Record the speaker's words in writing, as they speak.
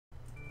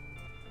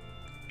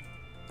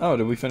Oh,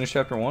 did we finish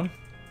chapter 1?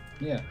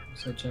 Yeah,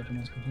 so chapter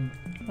 1 is complete.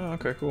 Oh,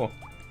 okay, cool.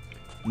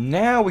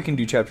 Now we can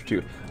do chapter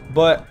 2.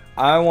 But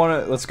I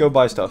wanna let's go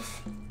buy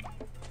stuff.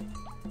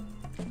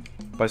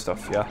 Buy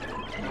stuff, yeah.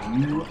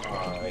 You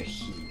are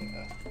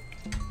here.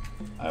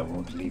 I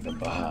won't leave him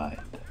behind.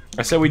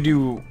 I said we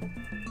do.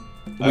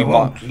 I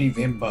won't leave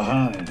him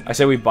behind. I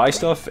said we buy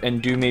stuff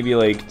and do maybe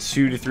like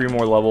 2 to 3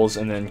 more levels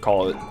and then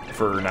call it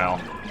for now.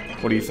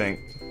 What do you think?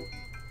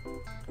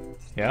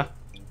 Yeah?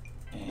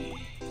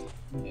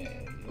 Yeah.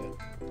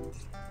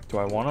 Do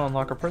I want to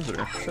unlock a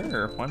prisoner?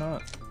 Sure, why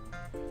not?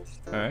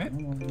 Alright.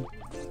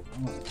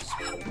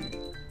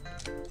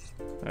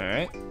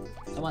 Alright.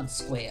 I want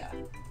square.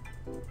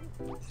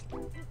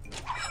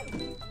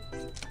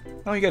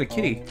 Oh, you got a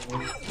kitty.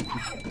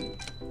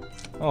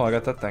 Oh, I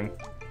got that thing.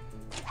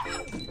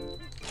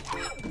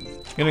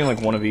 Getting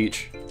like one of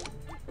each.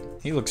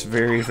 He looks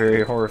very,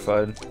 very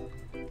horrified.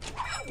 Look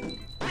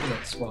at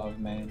that suave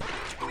man.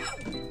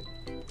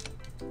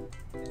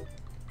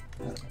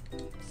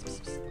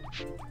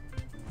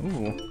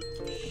 Ooh.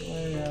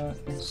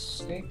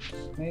 Escape,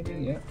 maybe?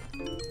 Yeah.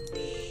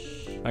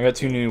 I got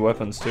 2 new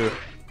weapons too.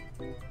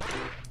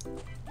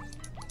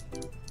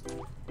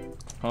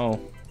 Oh.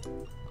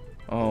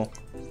 Oh.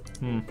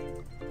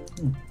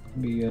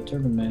 Be a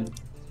Turban Man.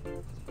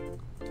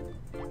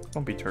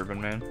 Don't be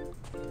Turban Man.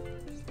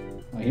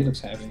 Oh, he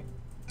looks happy.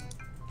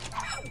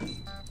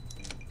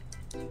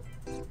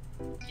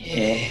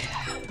 Yeah.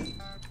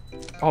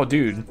 Oh,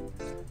 dude.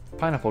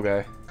 Pineapple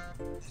guy.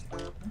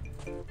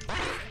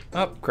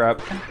 Oh,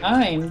 crap.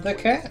 I'm the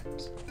cat.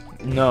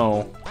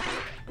 No.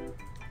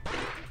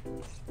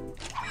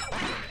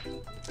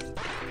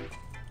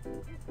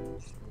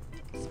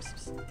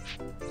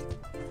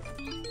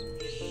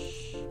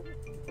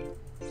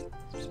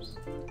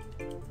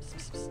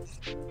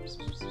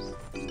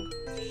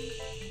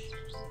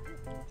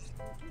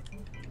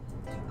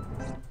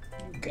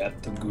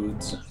 Got the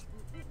goods.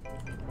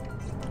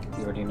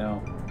 You already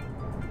know.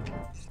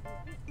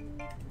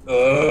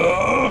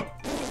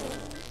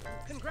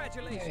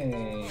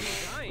 Congratulations.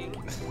 Hey.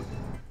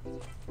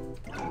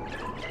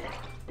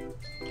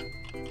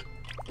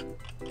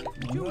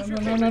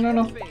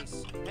 No.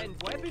 Face and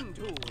weapon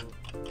tool.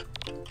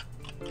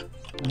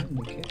 I'm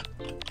the cat.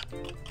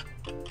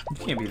 You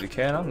can't be the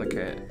cat, I'm the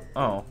cat.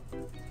 Oh.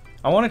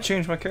 I want to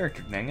change my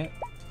character, dang it.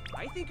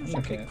 I think you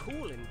should pick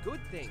cool and good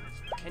things,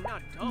 and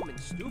not dumb and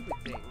stupid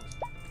things.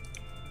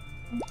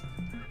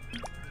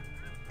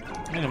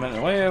 Wait a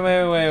minute, wait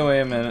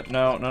a minute.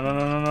 No,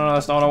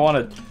 that's not what I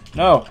wanted.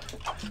 No.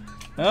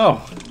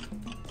 No.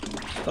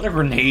 Is that a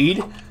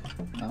grenade?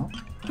 No.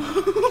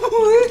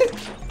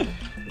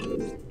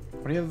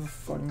 What do you have a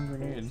fucking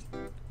grenade?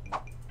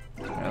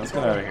 Alright, let's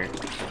get out of here.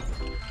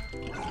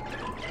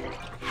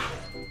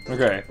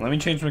 Okay, let me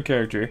change my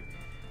character,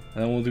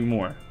 and then we'll do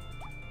more.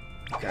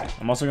 Okay,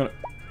 I'm also gonna...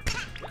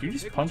 Did you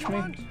just punch me?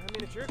 I mean,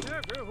 it's your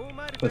character. Who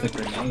might have With a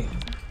grenade.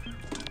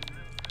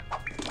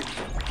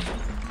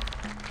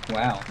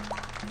 Wow.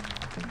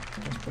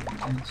 That's pretty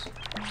intense.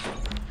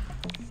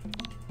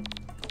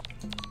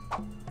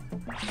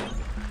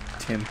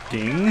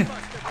 Tempting.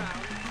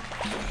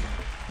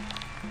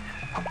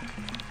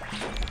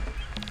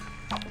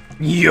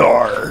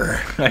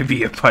 Yar! I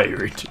be a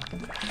pirate.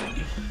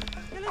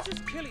 Yeah, let's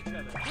just kill each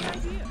other. Good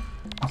idea.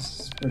 This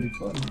is pretty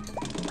fun.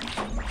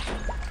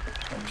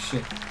 Oh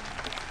shit.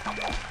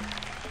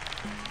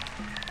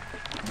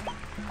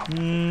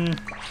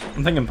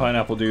 I'm thinking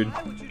pineapple, dude.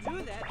 Why would you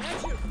do that?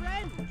 That's your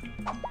friend.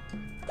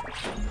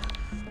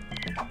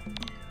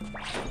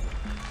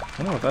 I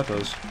don't know what that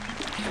does.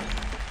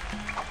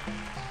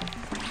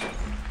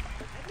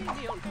 That made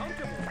me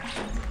uncomfortable.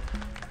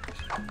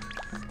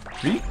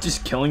 Are you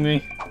just killing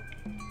me?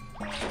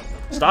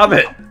 Stop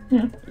it!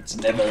 It's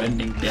never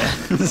ending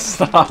death.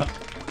 Stop!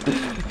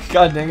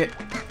 God dang it.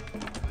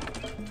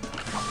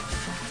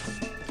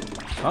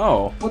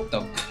 Oh. What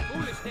the?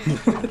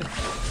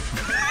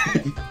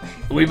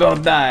 We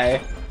both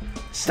die.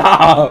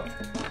 Stop!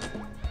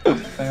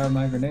 Fire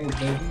my grenades,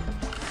 baby.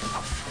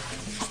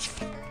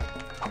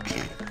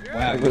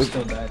 Wow, you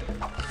still died.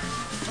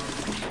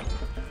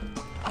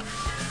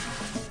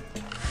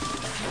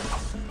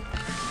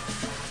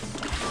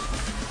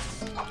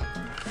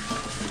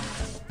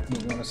 You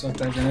wanna suck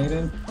that grenade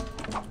in?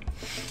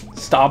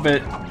 Stop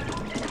it.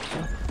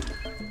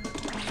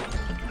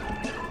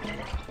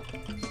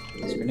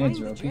 These grenades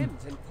are Find the OP.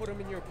 gems and put them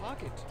in your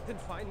pocket. Then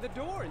find the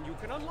door and you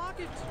can unlock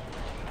it.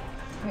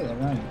 Hey, that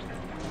rhymed.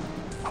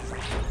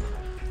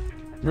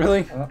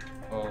 Really?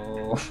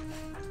 Uh-oh.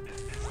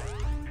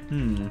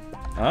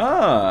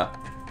 Ah.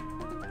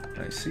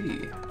 I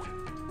see.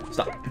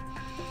 Stop.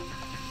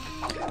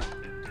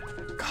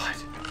 God.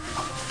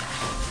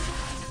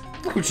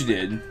 Look what you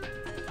did.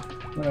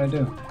 What did I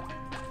do?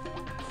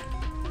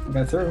 I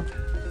got through.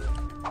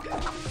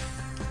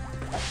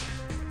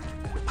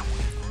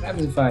 What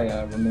happens if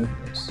I remove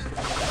this?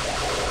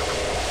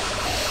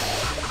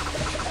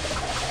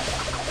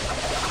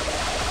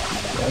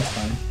 Yeah, that's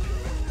fine.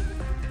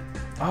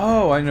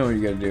 Oh, I know what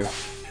you gotta do.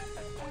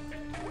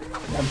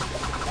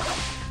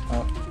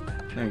 Oh,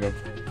 There you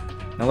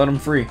go. Now let him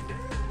free.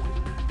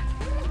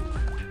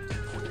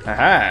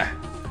 Aha!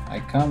 My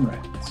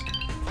comrades.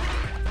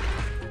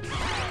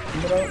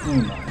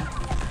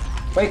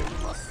 Wait!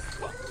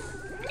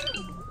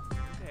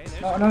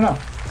 No, no, no!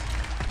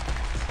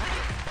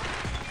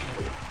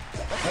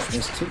 Oh,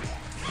 there's two.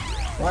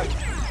 What?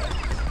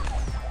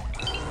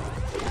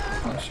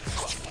 Oh, shit.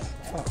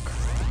 Fuck.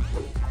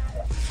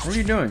 What are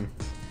you doing?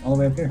 All the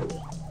way up here.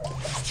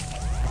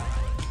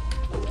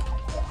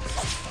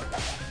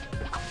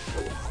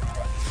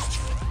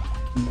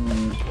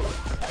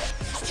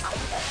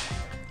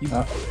 You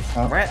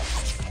Oh. rat!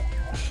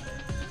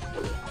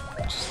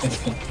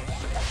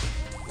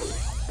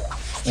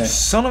 There.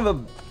 Son of a...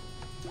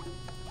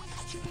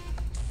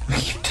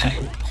 You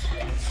died.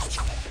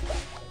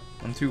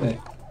 I'm too Hey.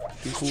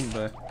 cool to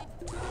die.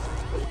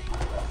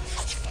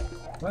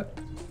 What?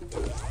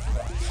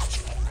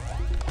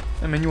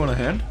 Hey man, you want a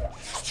hand?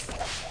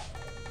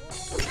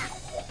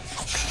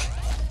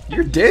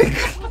 You're dick!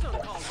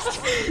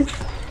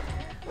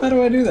 How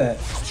do I do that?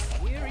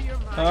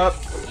 Up.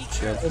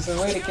 Shit. There's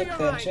a way to get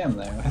that gem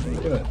there. How do you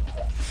do it?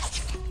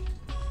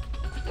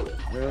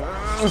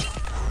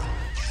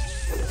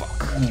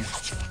 Fuck.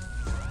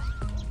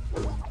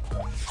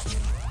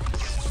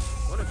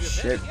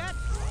 Shit.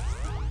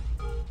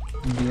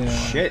 Yeah.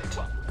 Shit.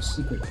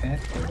 Secret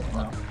path?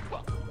 No.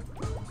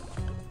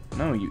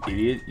 No, you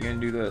idiot. You're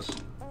gonna do this.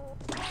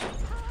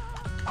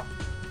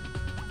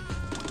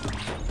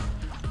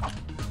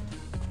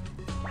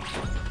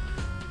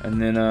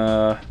 And then,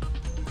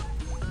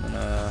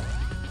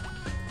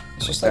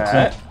 It's just like like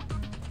that. that.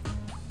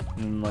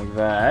 And like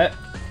that.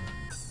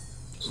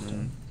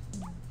 And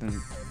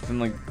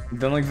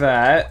then like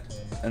that.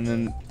 And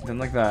then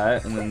like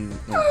that. And then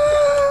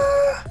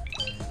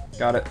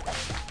got it.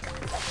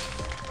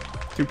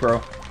 2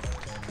 pro.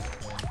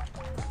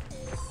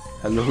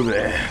 Hello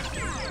there.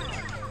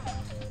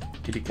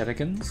 Kitty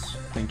Cattikins.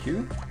 Thank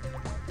you.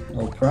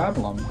 No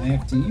problem.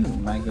 After you,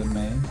 my good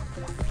man.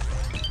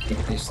 Get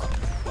this.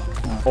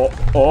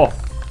 Oh.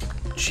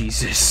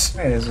 Jesus.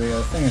 Hey, there's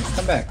a thing.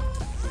 Come back.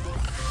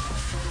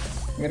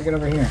 We gotta get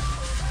over here.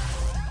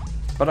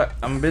 But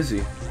I'm busy.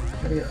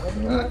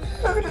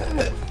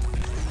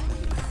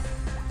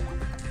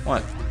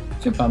 What?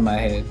 Jump on my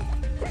head.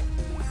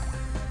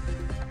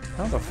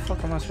 How the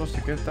fuck am I supposed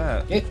to get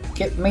that?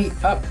 Get me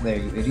up there,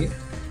 you idiot.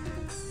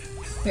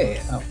 Hey,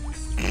 oh.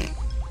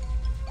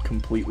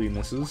 Completely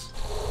misses.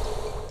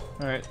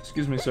 Alright,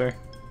 excuse me, sir.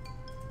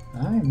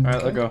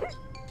 Alright, let go.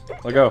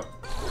 Let go.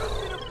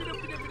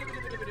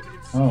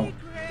 Oh.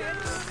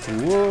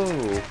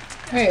 Whoa.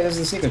 Hey, there's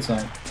the secret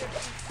song.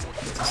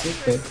 It's a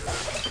secret.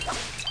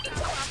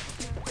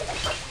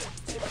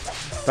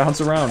 Bounce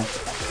around.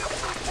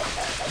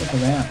 Jump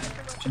around.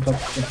 Jump up,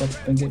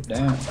 and get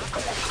down.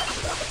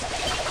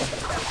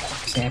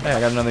 Hey, I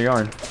got another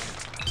yarn.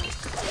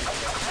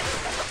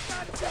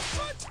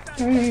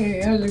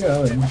 Hey, how's it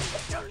going?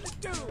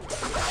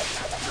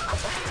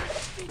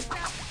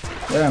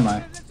 Where am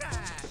I?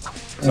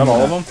 Is that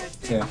all of them?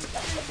 Yeah.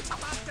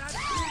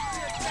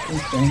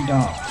 Dang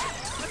dog.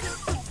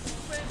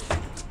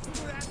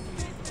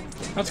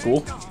 That's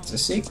cool. It's a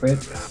secret.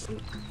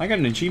 I got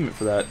an achievement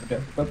for that.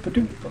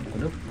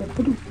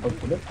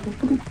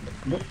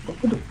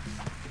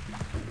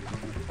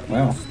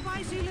 Wow.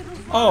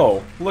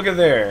 Oh, look at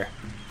there. A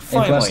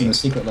plus in Finally. the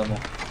secret level.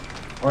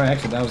 Or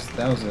actually, that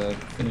was a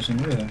finishing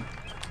video.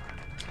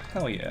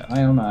 Hell yeah.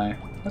 Oh my.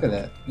 Look at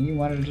that. You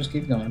wanted to just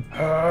keep going.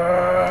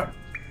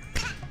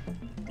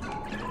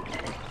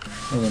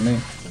 Look at me.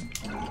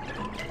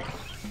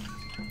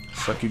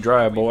 Suck you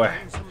dry, boy.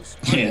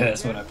 Yeah,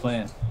 that's what I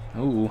planned.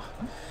 Ooh.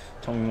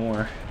 Tell me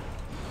more.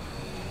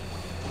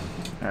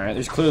 Alright,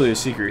 there's clearly a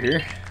secret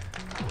here.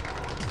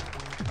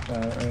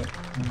 Right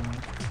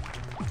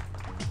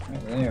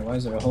there. Why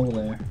is there a hole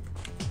there?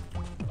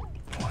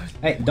 What?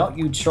 Hey, don't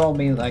you troll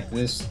me like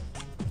this.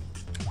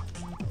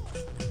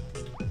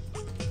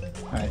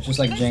 Alright, just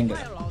like Jenga.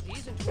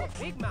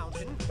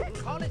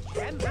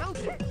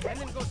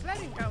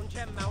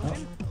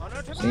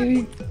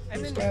 See?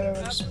 Just gotta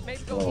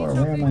explore.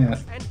 Where am I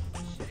at?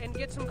 And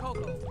get some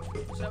cocoa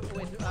with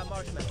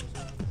marshmallows.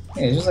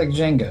 Yeah, it's just like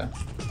Jenga.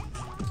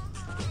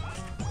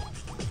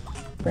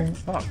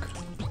 Fuck.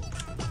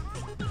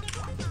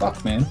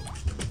 Fuck, man.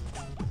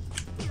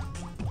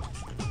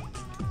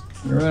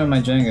 You're ruining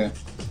my Jenga.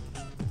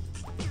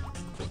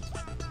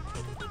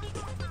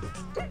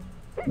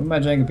 Move my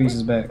Jenga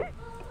pieces back.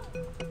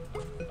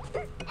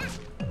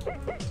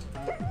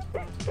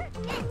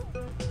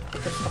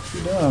 What the fuck are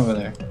you doing over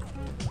there?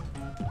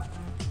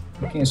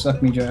 You can't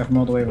suck me dry from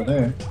all the way over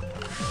there.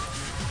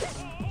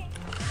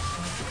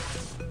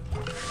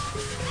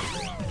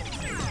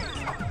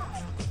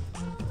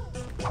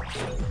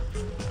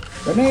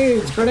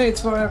 Grenades! Grenades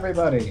for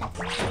everybody!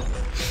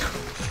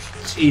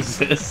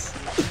 Jesus.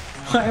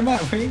 Why am I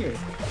here?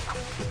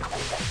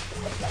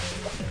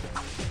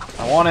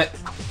 I want it.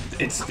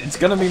 It's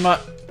gonna be my...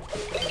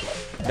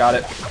 Got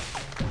it.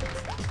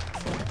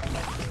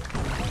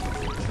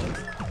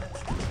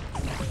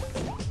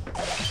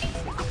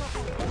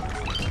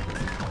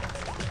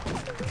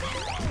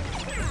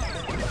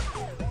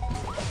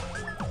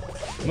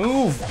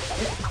 Move!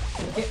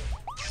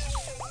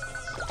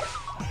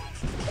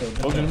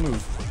 Told you to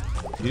move.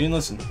 You didn't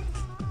listen.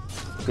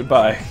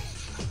 Goodbye.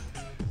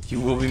 You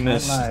will be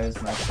missed. 9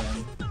 lives, my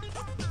friend.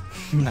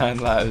 9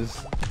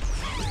 lives.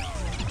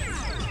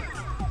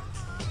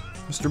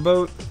 Mr.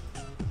 Boat.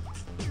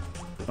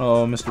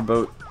 Oh, Mr.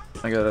 Boat.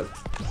 I got it.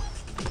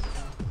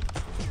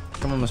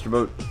 Come on, Mr.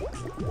 Boat.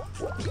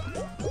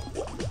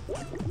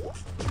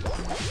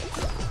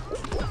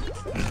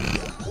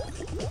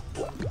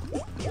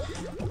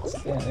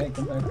 Yeah, hey,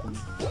 come back.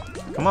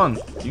 Come on,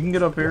 you can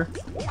get up here.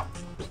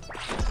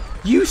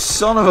 You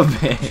son of a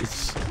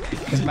bitch!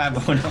 It's my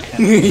boat.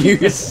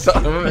 You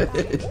son of a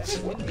bitch!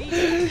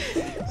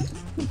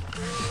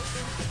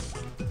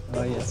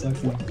 Oh yeah,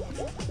 suck me.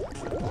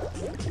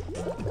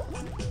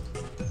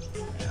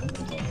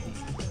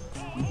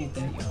 You get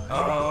that yarn.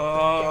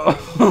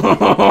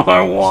 Oh,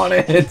 I want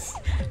it!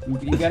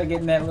 You gotta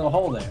get in that little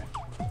hole there.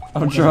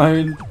 I'm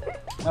trying.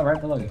 Oh,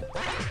 right below you.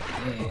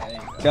 Yeah, there you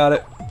go. Got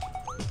it.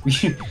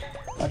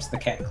 Watch the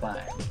cat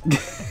climb.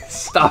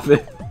 Stop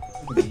it.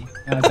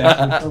 Now it's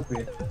actually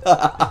appropriate.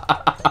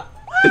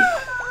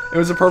 It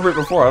was appropriate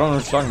before. I don't know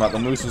what you're talking about. The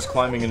moose was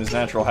climbing in his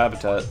natural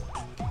habitat.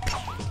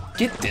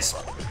 Get this.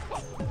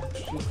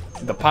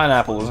 The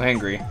pineapple was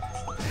angry.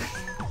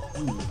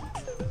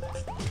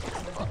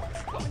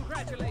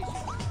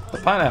 The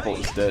pineapple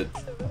is dead.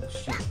 Oh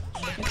shit.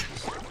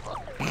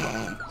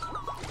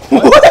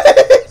 What?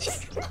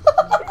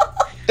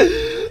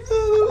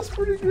 Oh, that was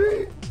pretty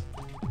great.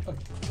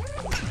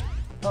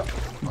 Oh.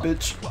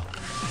 Bitch.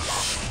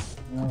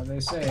 You know what they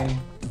say?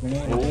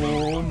 Grenade.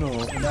 Oh no.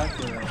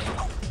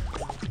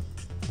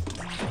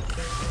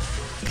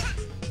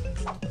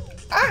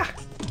 Ah!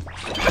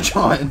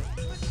 Jon!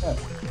 Oh.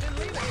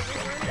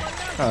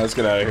 Oh, let's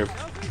get out of here.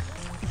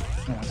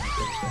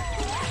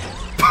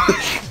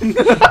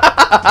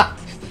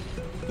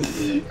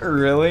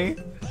 Really?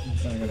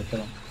 I'm gonna kill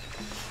him.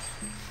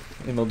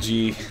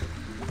 MLG.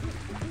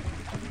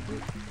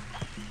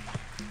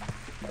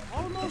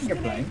 You're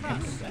playing.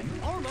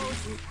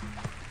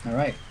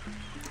 Alright.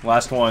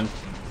 Last one.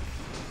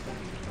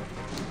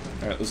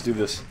 Alright, let's do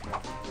this.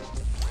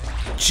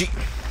 Gee.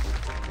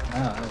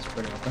 Wow, that was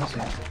pretty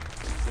impressive.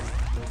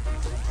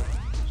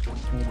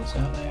 Just pull this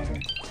out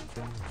there.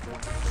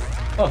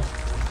 Oh!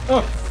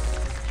 Oh!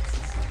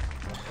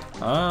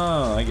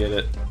 Oh, I get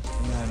it.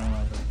 Yeah, I don't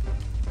like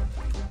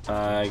it.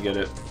 I get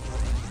it.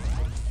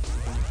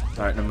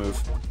 Alright, now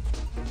move.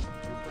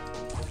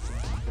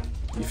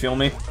 You feel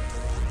me?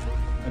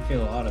 I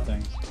feel a lot of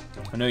things.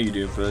 I know you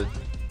do, but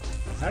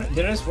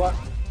Did I just walk?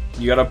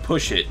 you gotta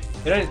push it.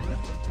 Did I?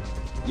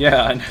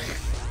 Yeah, I know.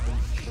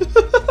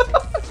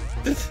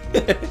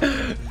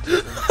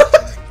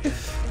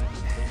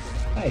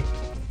 Hey.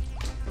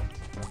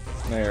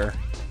 There.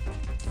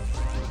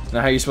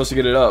 Now how are you supposed to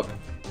get it up?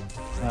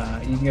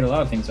 You can get a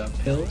lot of things up.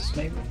 Pills,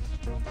 maybe?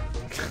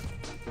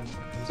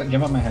 So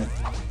jump on my head.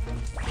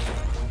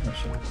 Oh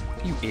shit.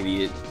 You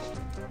idiot.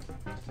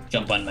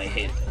 Jump on my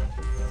head.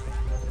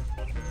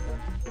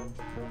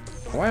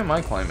 Why am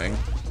I climbing?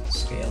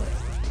 Scale it.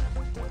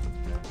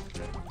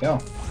 Go.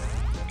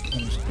 I'm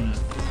just gonna...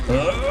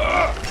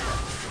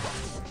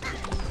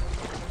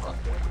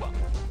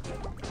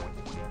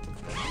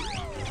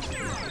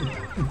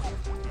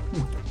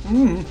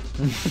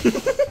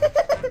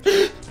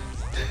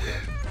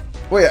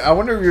 Wait, I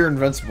wonder if you're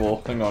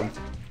invincible. Hang on.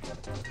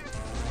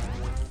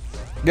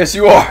 Yes,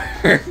 you are!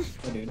 Oh,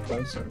 dude,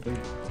 boats are big.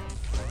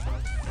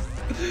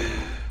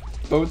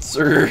 Boats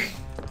are...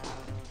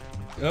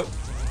 Yep.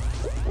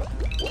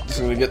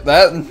 Just gonna get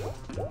that.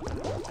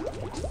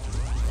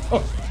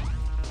 Oh!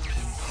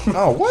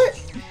 Oh, what?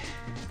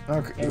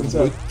 Okay. Hey, what's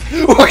up?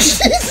 Oh,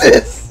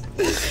 Jesus!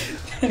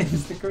 That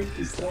is the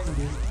creepiest thing,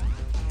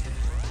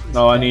 dude.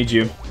 No, I need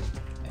you.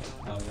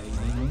 Oh, yeah,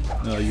 you need me?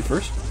 No, you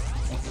first?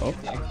 Oh.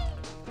 Yeah.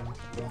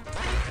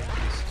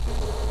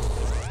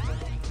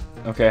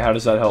 Okay, how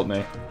does that help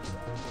me?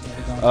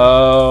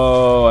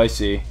 Oh, I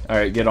see.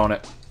 Alright, get on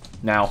it.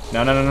 Now.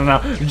 No, no, no, no,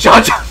 no.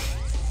 Jon Jon!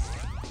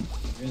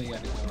 Really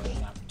gotta go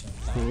and not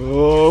pretend.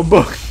 Oh,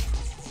 boy.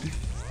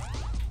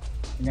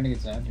 I'm gonna get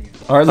zapped again.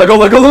 Alright, let go,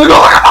 let go, let go!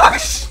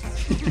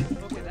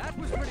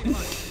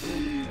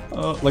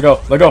 Let go,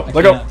 let go, I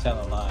let go! cannot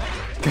tell a lie.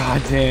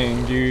 God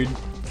dang, dude.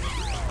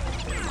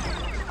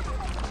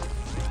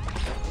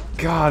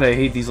 God, I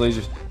hate these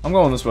lasers. I'm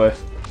going this way.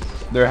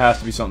 There has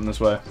to be something this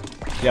way.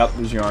 Yep,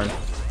 there's yarn.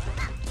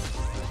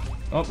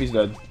 Oh, he's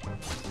dead.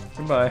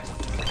 Goodbye.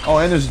 Oh,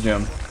 and there's a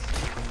gem.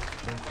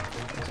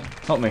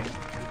 Help me.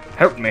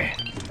 Help me.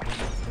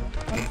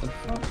 What the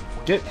fuck?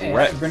 Get Hey, I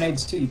wrecked. have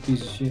grenades too, you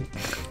piece of shit.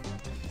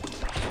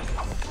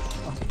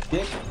 Fucking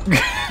dick.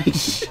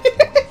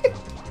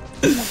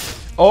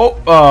 Oh,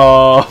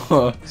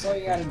 That's all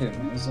you gotta do,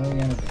 man. That's all you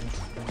gotta do.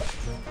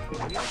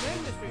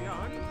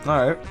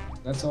 Alright.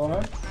 That's all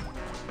right?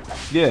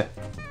 Yeah.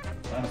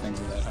 A lot of things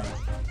are that hard.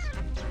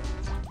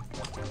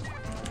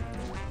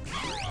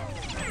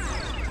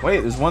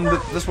 Wait, there's one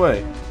this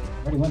way. I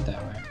already went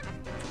that way.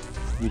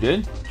 You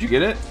did? Did you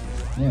get it?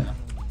 Yeah.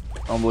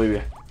 I don't believe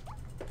you.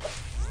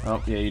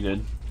 Oh, yeah, you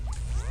did.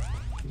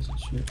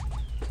 shit.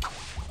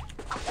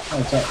 Oh,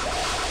 what's up?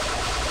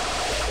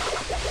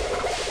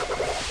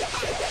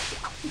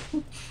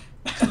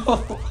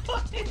 What?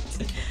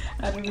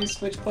 How did we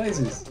switch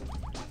places?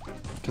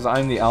 Because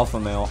I'm the alpha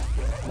male.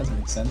 Doesn't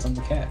make sense. I'm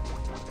the cat.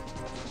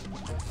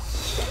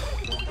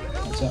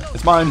 What's up?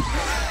 It's mine.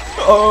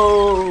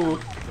 Oh.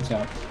 What's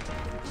up?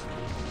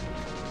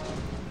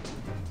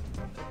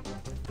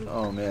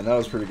 Oh man, that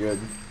was pretty good.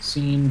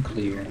 Scene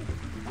clear.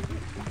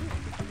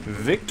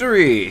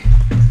 Victory.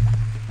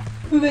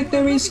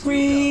 Victory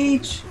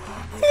screech!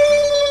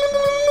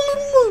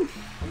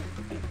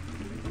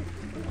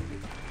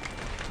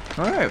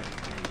 Alright.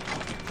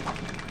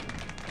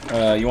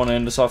 You want to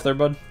end us off there,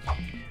 bud?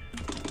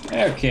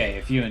 Okay,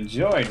 if you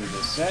enjoyed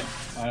this set,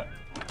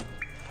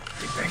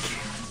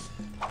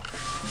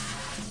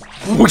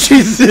 Oh,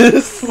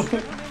 Jesus!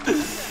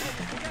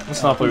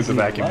 Let's not play with the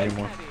vacuum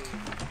anymore.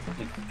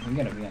 we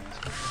gotta be honest.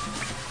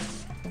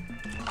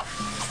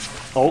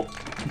 Oh.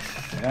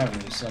 That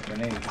really suck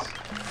grenades.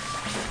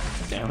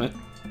 Damn it.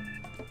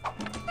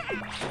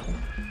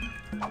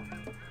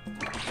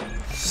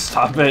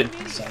 Stop it.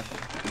 Suck.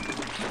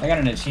 I got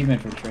an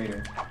achievement for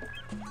Trader.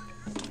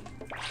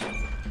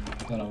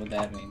 Don't know what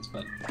that means,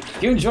 but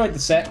if you enjoyed the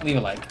set, leave a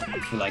like.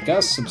 If you like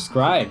us,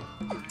 subscribe.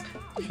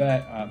 In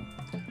fact,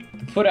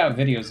 we put out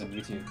videos on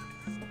YouTube.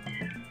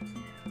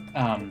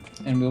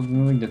 And we'll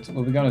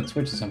be going to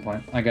Twitch at some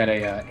point. I got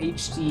a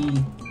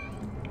HD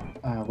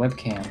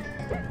webcam,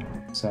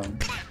 so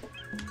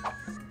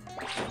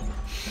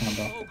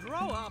combo.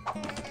 Grow up.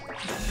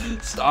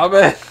 Stop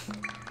it.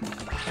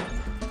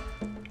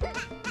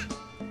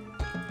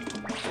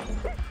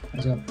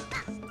 What's up?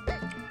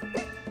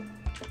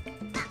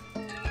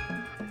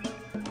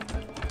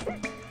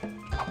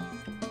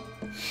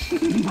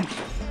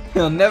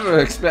 You'll never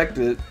expect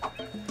it.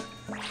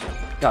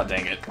 God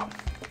dang it. I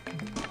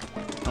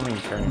don't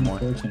even care anymore.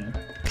 Unfortunate.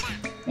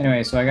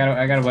 Anyway, so I got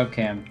a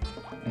webcam,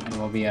 and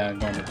we'll be going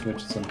to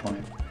Twitch at some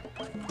point.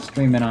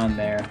 Streaming on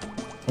there,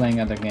 playing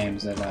other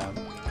games that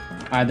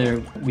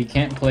either we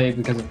can't play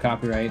because of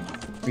copyright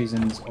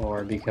reasons,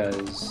 or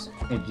because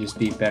it'd just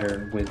be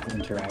better with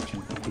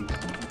interaction from people.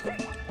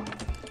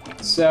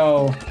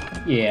 So,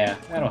 yeah,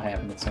 that'll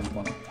happen at some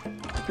point.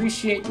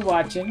 Appreciate you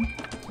watching.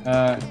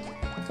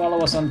 Follow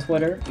us on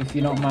Twitter if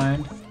you don't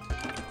mind.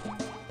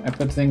 I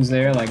put things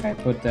there, like I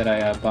put that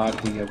I bought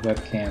the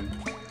webcam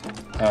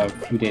a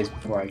few days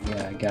before I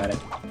got it.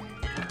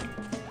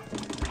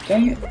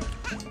 Dang it!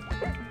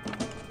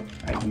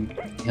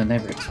 He'll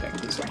never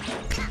expect this one.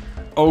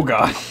 Oh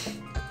god.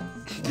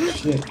 Oh,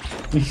 shit.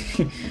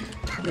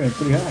 You're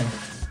pretty high.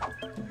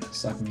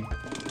 Suck me.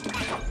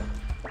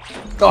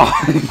 Oh.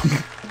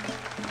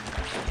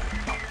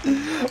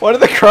 Why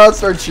did the crowd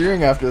start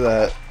cheering after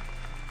that?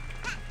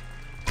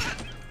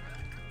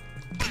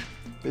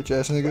 Bitch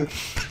ass nigga.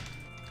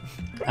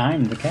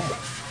 I'm the cat.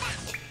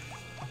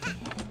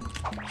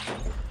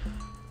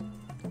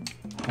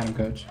 I'm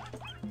coach.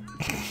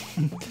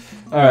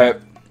 Alright.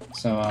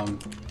 So,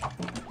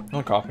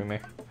 Don't copy me.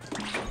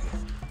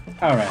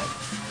 alright.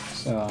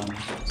 So,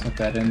 put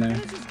that in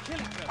there.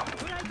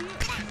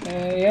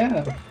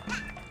 Yeah.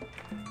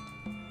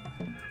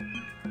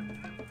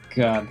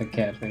 God, the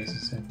cat face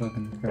is so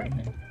fucking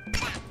frightening.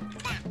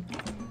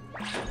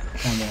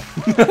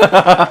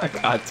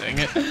 God dang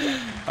it.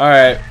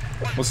 Alright.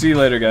 We'll see you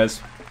later,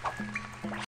 guys.